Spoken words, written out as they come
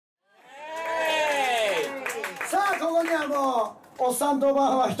もおっさんとおば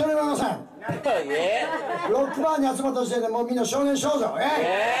あは一人もいません。ロックバーに集まった時点でもうみんな少年少女。オーラ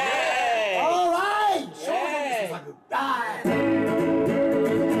イ少女の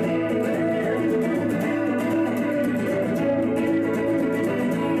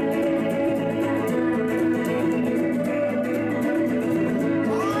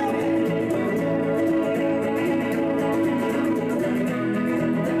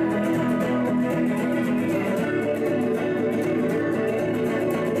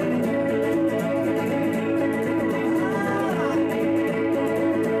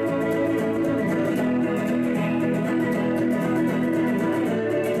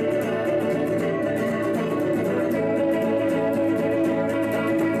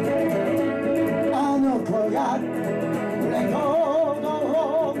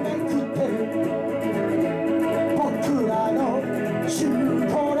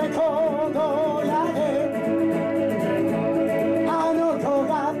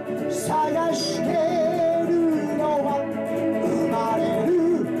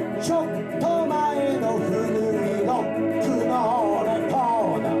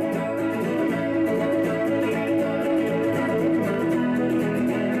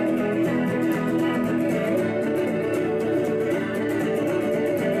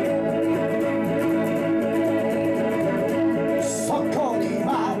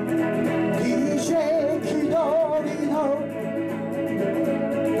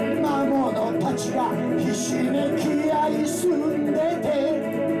作必死に気合い澄んでて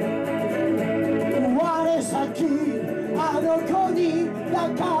我先あの子に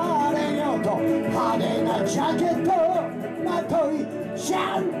抱かれようと派手なジャケットまといジ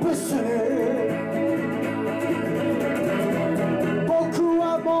ャンプする僕は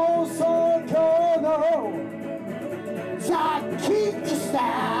妄想郷のザ・キックスター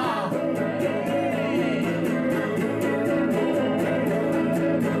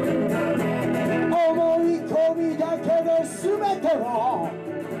全てを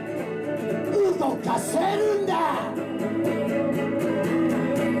動かせるんだ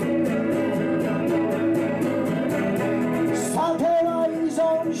さては依存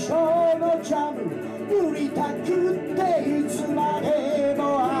症のジャム売りたくっていつまでも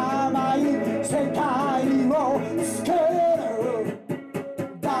甘い世界を作る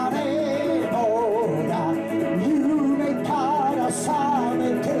誰もが夢から覚め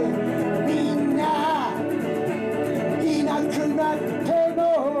てみんないなくなっても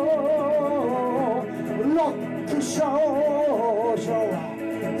ロック少女は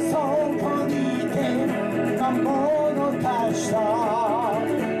そこにいて魔物たちと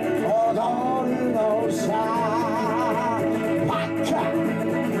踊るのさバカ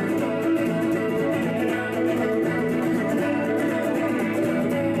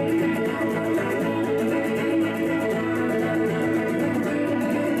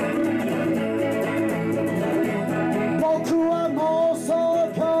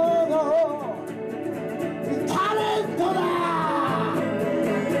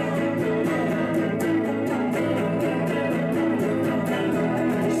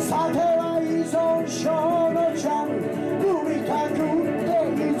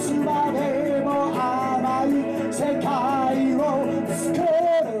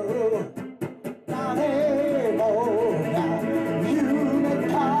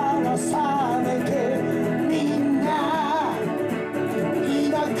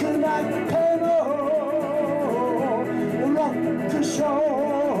少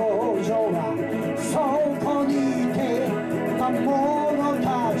女はそこにいて魔物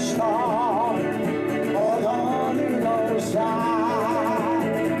たちと踊るのさ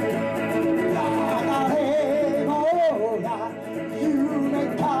誰もが夢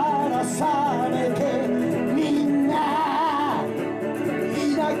から覚めてみんない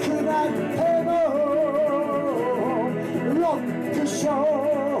なくなってもロック少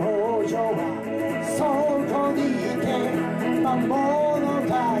女はそこにいて魔物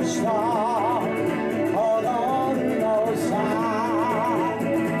たちと踊るのさ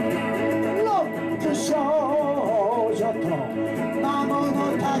ロック少女と魔物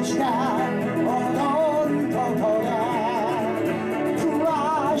たちが踊ることで暮ら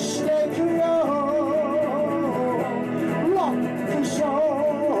してくよロック少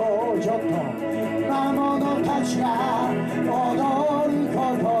女と魔物たちが踊るこ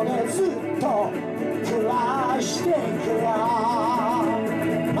とでずっと暮らしていくよ。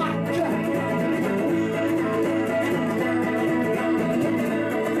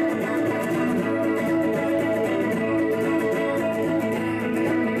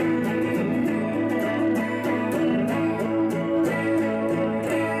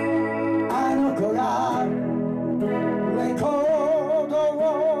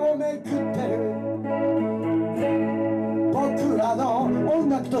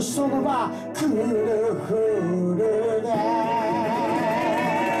とその場クールフールで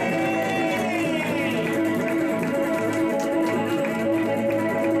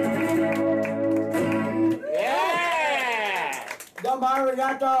どうもあり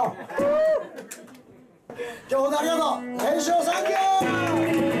がとう。今日もありがとう。編集サンキュ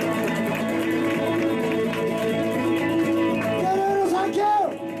ー。Thank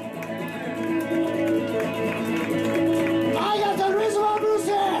you. I got the rhythm of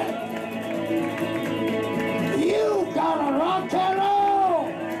music. You gotta rock and roll.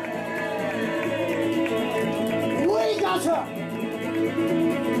 We got her.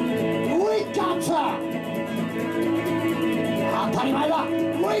 We got her. 当たり前だ。We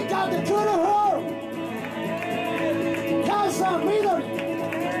got the coolfool. 母さん緑。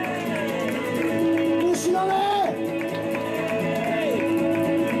虫のね。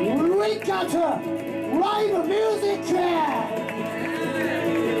We got live music!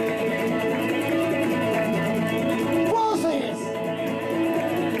 Voices!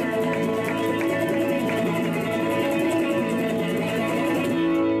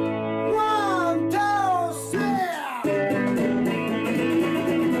 One, two, three!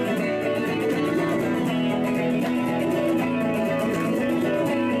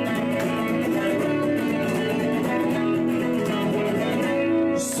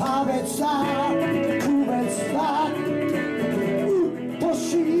 差別だ区別だうっと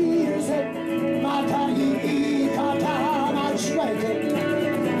しいぜまた言い方間違えて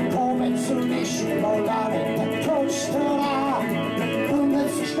個別に絞られたとしたら分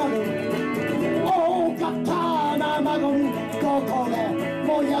裂したる大型な孫にどこで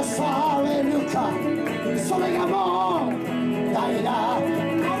燃やされるかそれがもう大だ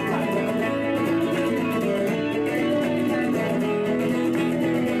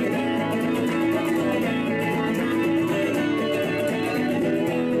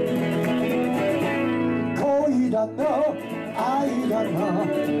の愛だな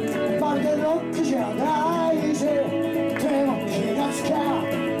まるでロックじゃないぜでも気がつか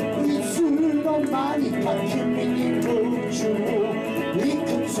いつの間にか君に夢中いく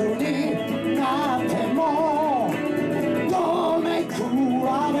つになってもどめく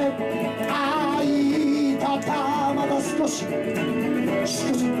われ愛方まだ少しし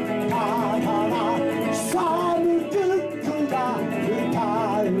くじったから寒くが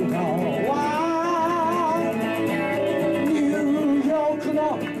歌うのは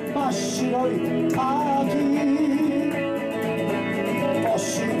真っ白いパーティーも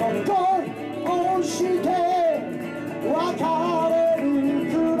しも恋して別れる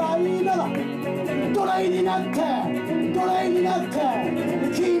くらいなら奴隷になって奴隷になって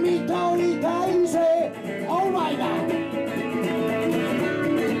君といたいぜ Oh my God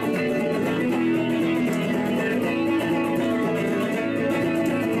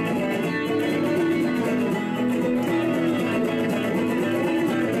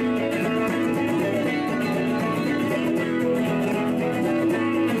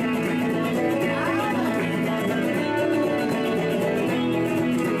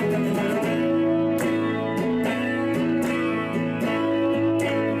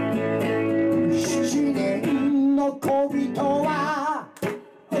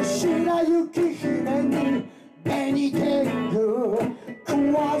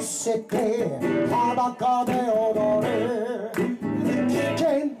裸で踊る危険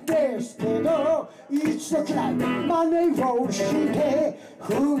ですけど一度くらい真似をして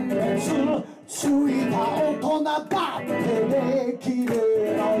分別ついた大人だってでき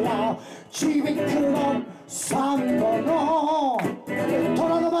るのよちびっくのサンゴの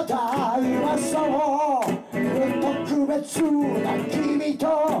虎のまた噂を特別な君と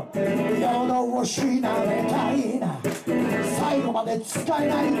夜をしなめたいな最後まで使え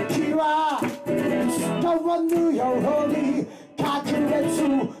ない気は使わぬように格別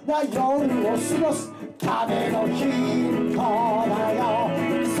な夜を過ごすためのヒントだよ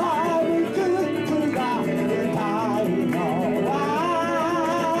サブクックが歌うのは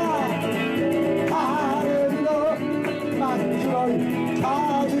晴れの真っ黒い風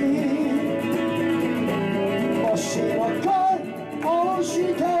もしも恋をし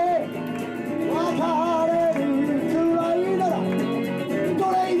て別れるくらいなら奴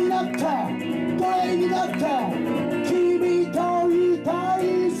隷になって奴隷になって君といたい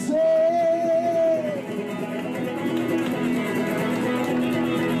ぜ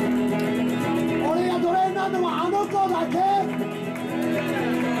俺が奴隷になるのはあの子だけ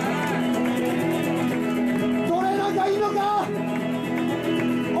奴隷なんかいいのか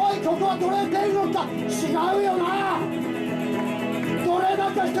おいここは奴隷天国か違うよな奴隷な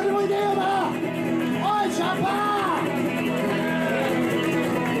んか一人もいねえよなおいジャパン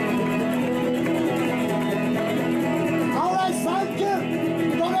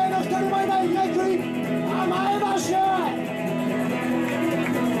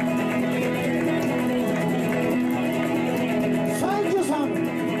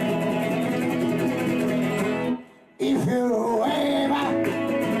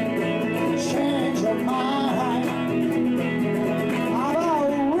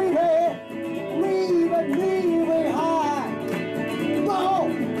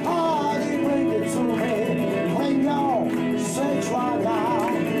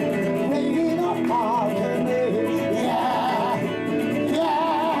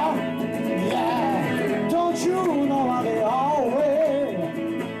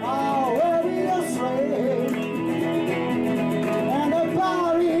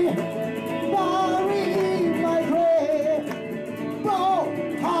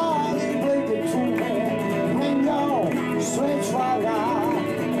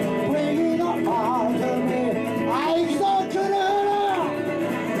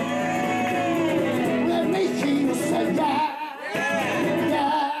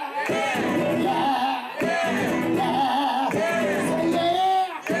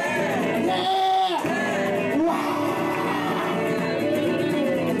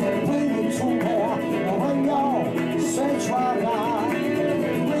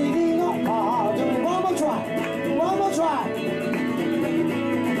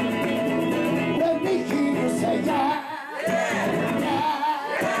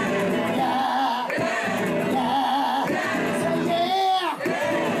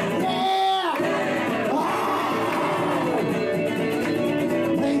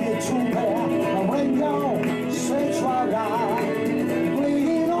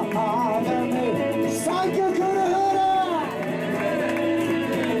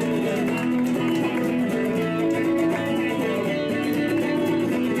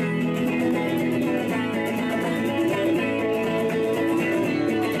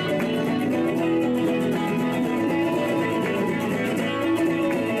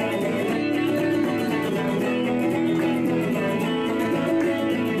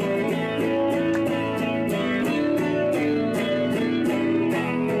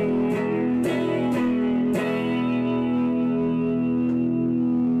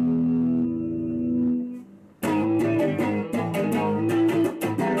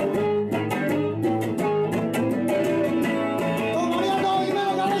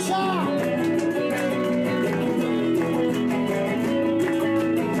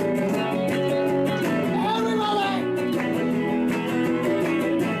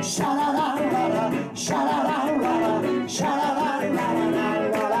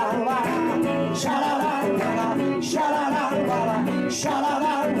シャララ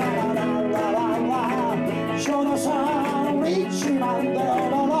ララララララジョナサン・リッチマンで踊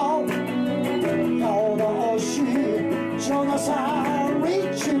ろう夜通しジョナサン・リ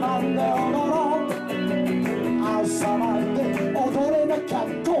ッチマンで踊ろう朝まで踊れなきゃ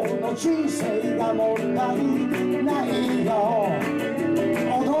この人生がもったいないよ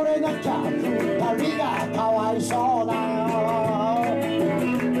踊れなきゃ二人がかわいそうだ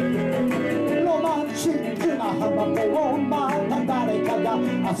ロマンチックな浜辺をまた誰かが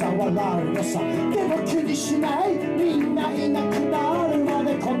朝笑うのさでも気にしないみんないなくなるま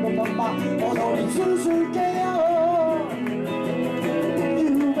でこのまま踊り続けよう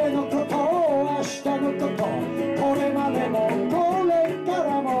夢のこと明日のことこれまでもこれか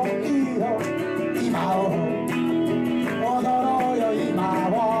らもいいよ今を踊ろうよ今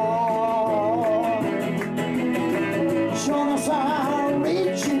をジョナサン・リ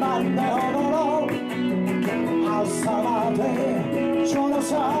ッチマンで踊ろう朝までジョナ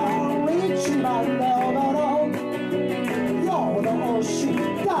サン・リッチマンで踊ろう夜通し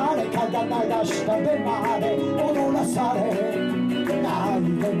誰かが流したデマで踊らされない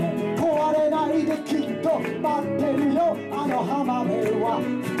でね壊れないできっと待ってるよあの浜辺は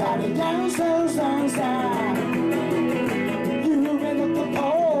二人ダンサンサンサン夢のこと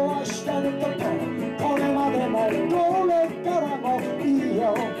明日のことこれまでもこれからもいいよ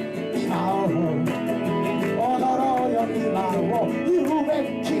今を踊ろうよ今を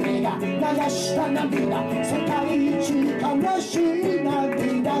夢君が流した涙世界一悲しい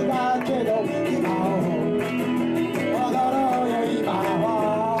涙だけど今を踊ろうよ今を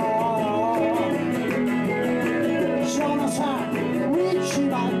ジョナサン・リッチ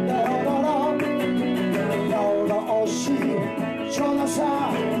マンで踊ろう夜通しジョナサ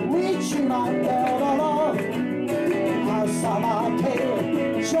ン・リッチマンで踊ろう朝まで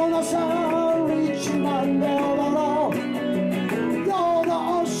ジョナサン・リッチマンで踊ろう夜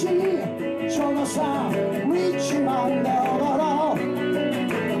通しジョナサン・リッチマンで踊ろう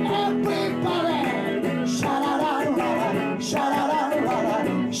Everybody シャララララシャララララ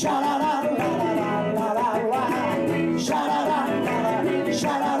シャラララララララシャララララシャ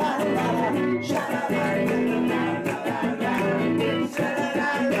ララララシャラララ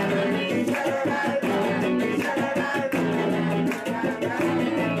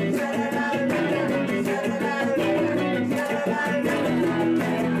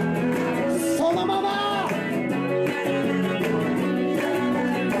そのまま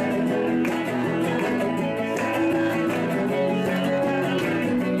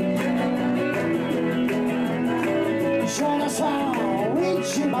ジョナサン・リッ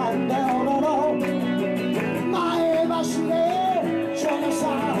チマンで踊ろう前橋でジョナサ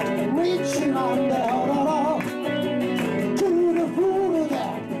ン・リッチマンで踊ろうクールフールで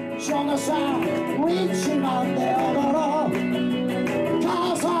ジョナサン・リッチマンで踊ろう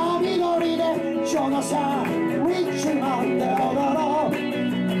傘緑でジョナサン・リッチマンで踊ろう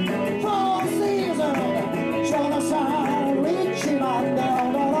フォーシーズンでジョナサン・リッチマンで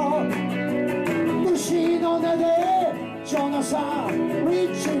踊ろう虫の音でジョナサン・リッ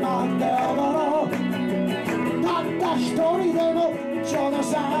チマンで踊ろうたった一人でもジョナ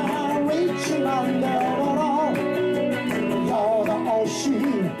サン・リッチマンで踊ろう夜通し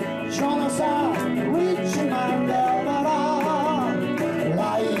ジョナサン